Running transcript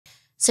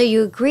So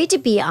you agreed to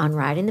be on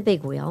Riding the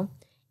Big Wheel.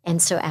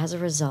 And so as a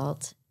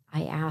result,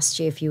 I asked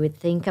you if you would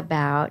think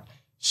about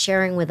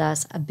sharing with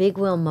us a big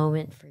wheel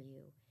moment for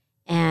you.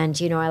 And,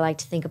 I like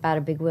to think about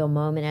a big wheel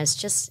moment as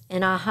just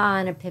an aha,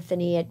 an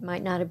epiphany. It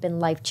might not have been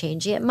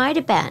life-changing. It might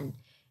have been.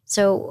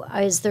 So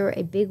is there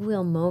a big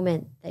wheel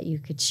moment that you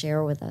could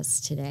share with us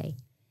today?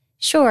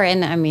 Sure.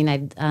 And I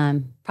mean,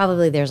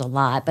 probably there's a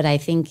lot, but I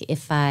think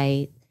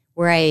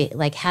where I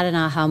had an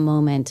aha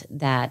moment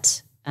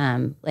that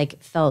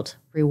felt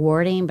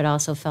rewarding, but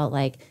also felt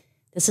like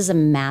this is a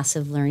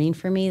massive learning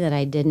for me that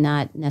I did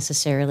not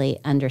necessarily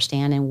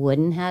understand and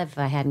wouldn't have if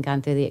I hadn't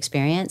gone through the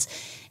experience.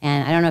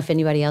 And I don't know if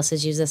anybody else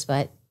has used this,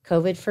 but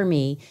COVID for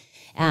me,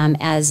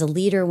 as a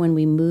leader, when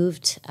we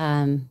moved,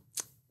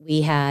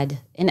 we had,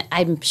 and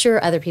I'm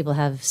sure other people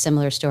have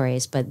similar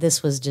stories, but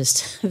this was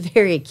just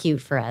very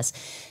acute for us.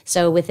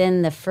 So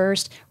within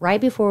right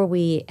before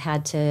we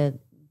had to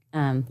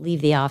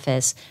leave the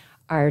office,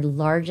 our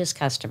largest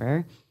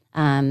customer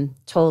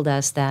told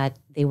us that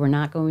they were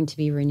not going to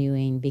be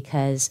renewing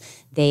because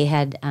they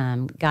had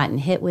gotten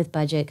hit with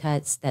budget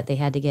cuts, that they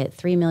had to get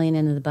 $3 million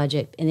into the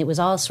budget. And it was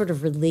all sort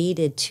of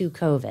related to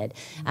COVID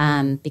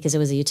because it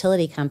was a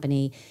utility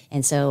company.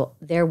 And so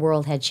their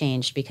world had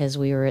changed because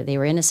they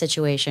were in a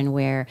situation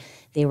where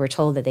they were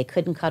told that they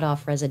couldn't cut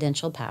off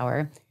residential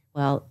power.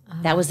 Well,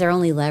 that was their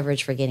only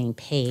leverage for getting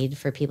paid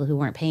for people who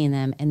weren't paying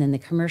them. And then the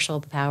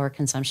commercial power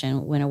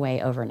consumption went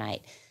away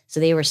overnight. So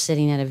they were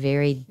sitting at a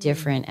very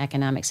different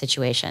economic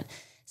situation.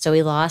 So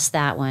we lost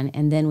that one.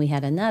 And then we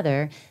had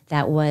another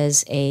that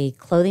was a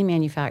clothing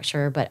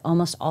manufacturer, but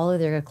almost all of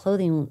their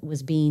clothing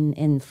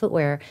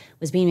footwear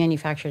was being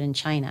manufactured in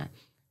China.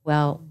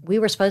 Well, we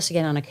were supposed to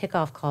get on a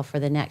kickoff call for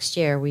the next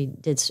year. We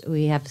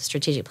have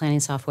strategic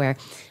planning software.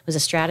 It was a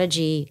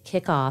strategy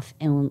kickoff.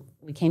 And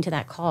we came to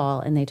that call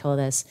and they told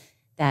us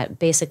that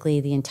basically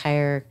the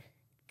entire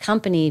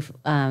company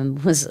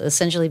was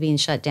essentially being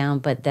shut down,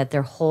 but that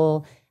their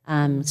whole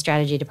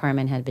strategy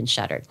department had been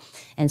shuttered.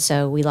 And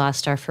so we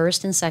lost our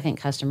first and second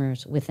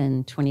customers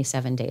within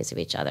 27 days of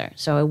each other.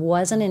 So I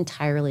wasn't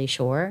entirely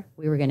sure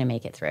we were going to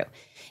make it through.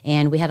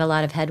 And we had a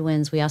lot of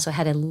headwinds. We also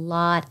had a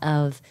lot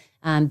of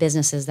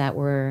businesses that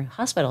were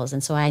hospitals.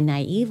 And so I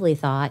naively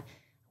thought,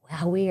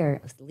 wow, we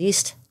are at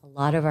least a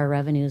lot of our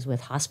revenues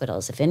with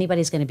hospitals. If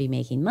anybody's going to be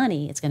making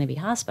money, it's going to be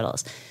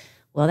hospitals.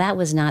 Well, that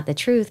was not the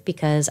truth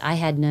because I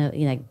had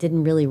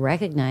didn't really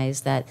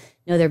recognize that,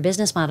 their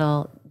business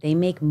model, they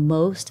make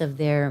most of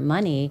their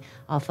money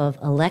off of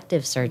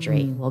elective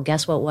surgery. Well,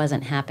 guess what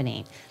wasn't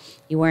happening?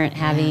 You weren't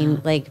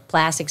having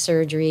plastic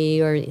surgery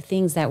or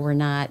things that were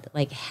not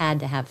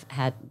had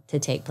to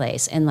take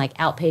place, and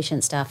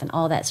outpatient stuff and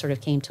all that sort of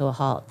came to a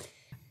halt.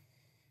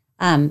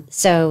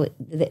 So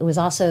it was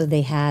also,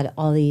 they had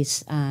all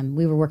these,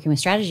 we were working with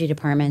strategy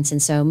departments. And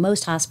so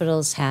most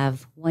hospitals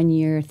have 1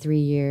 year, 3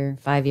 year,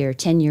 5 year,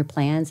 10-year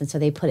plans. And so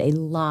they put a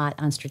lot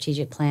on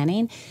strategic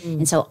planning.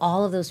 And so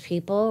all of those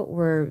people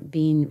were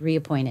being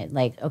reappointed.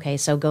 Okay,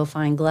 so go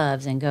find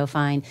gloves and go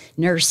find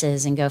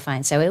nurses and go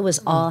find. So it was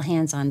all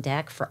hands on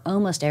deck for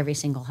almost every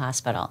single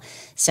hospital.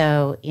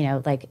 So,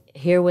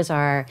 here was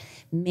our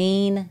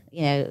main,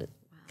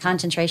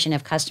 concentration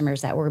of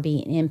customers that were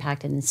being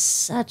impacted in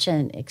such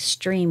an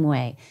extreme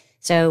way.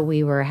 So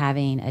we were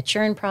having a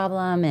churn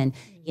problem. And,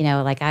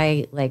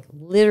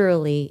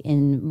 literally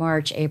in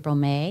March, April,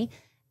 May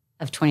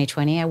of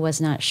 2020, I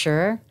was not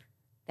sure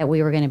that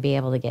we were going to be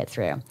able to get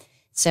through.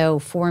 So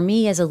for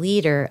me as a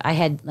leader, I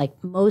had I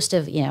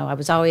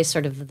was always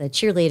sort of the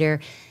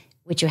cheerleader,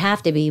 which you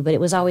have to be, but it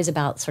was always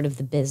about sort of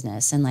the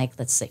business and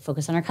let's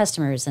focus on our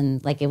customers.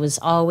 And it was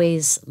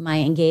always, my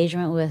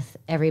engagement with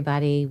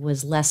everybody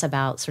was less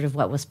about sort of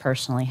what was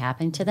personally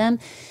happening to them.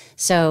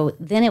 So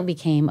then it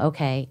became,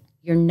 okay,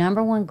 your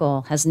number one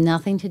goal has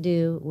nothing to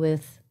do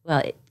with,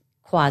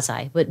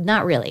 quasi, but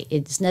not really.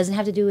 It doesn't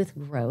have to do with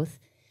growth.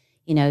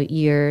 You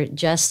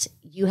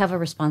have a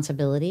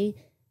responsibility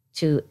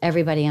to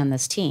everybody on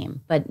this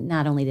team. But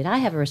not only did I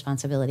have a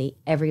responsibility,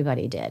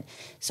 everybody did.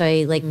 So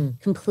I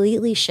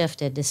completely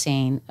shifted to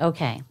saying,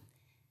 okay,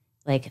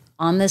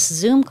 on this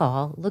Zoom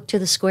call, look to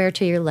the square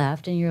to your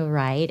left and your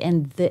right.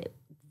 And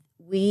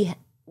we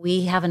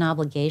have an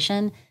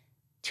obligation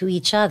to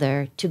each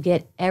other to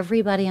get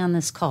everybody on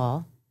this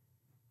call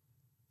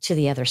to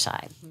the other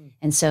side.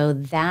 And so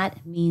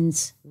that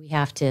means we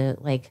have to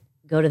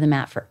go to the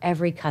mat for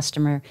every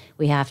customer.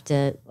 We have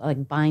to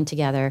bind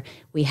together.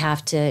 We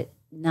have to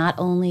not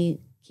only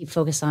keep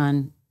focus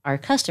on our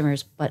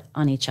customers, but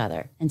on each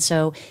other. And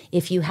so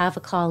if you have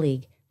a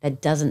colleague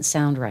that doesn't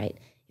sound right,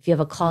 if you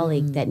have a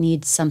colleague that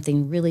needs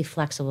something really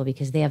flexible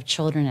because they have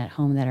children at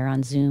home that are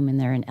on Zoom and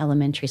they're in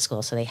elementary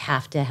school, so they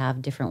have to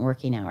have different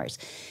working hours.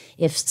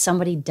 If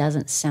somebody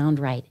doesn't sound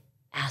right,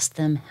 ask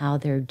them how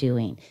they're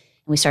doing.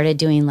 And we started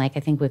doing I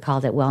think we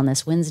called it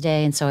Wellness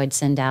Wednesday. And so I'd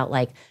send out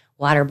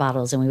water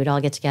bottles and we would all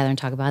get together and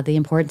talk about the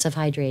importance of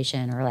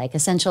hydration or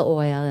essential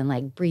oil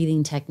and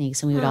breathing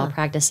techniques, and we would all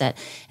practice it.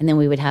 And then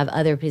we would have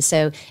other people.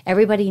 So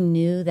everybody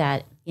knew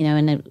that,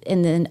 and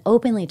then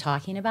openly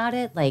talking about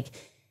it,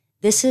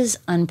 This is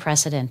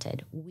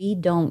unprecedented. We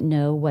don't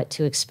know what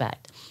to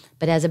expect.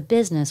 But as a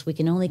business, we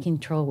can only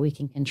control what we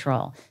can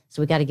control.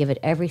 So we got to give it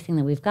everything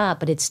that we've got,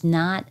 but it's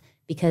not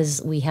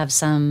because we have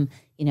some,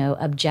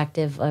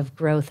 objective of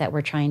growth that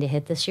we're trying to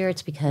hit this year.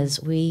 It's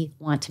because we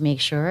want to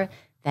make sure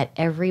that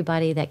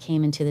everybody that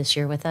came into this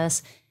year with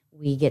us,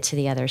 we get to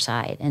the other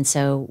side. And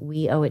so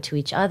we owe it to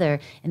each other.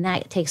 And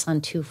that takes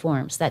on two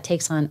forms. That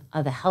takes on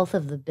the health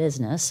of the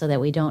business so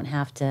that we don't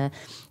have to,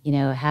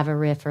 have a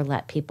riff or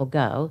let people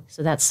go.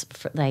 So that's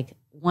like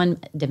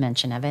one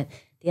dimension of it.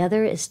 The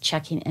other is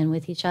checking in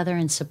with each other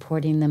and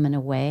supporting them in a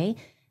way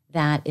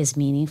that is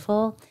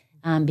meaningful,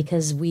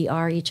 because we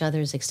are each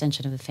other's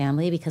extension of a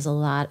family, because a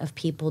lot of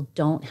people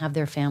don't have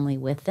their family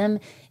with them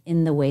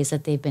in the ways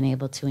that they've been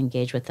able to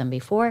engage with them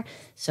before.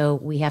 So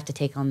we have to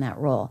take on that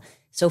role.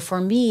 So for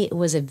me, it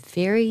was a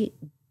very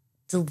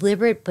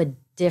deliberate but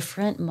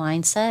different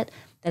mindset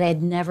that I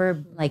had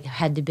never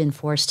had to been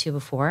forced to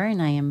before.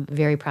 And I am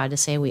very proud to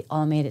say we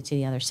all made it to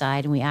the other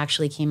side, and we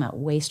actually came out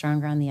way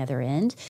stronger on the other end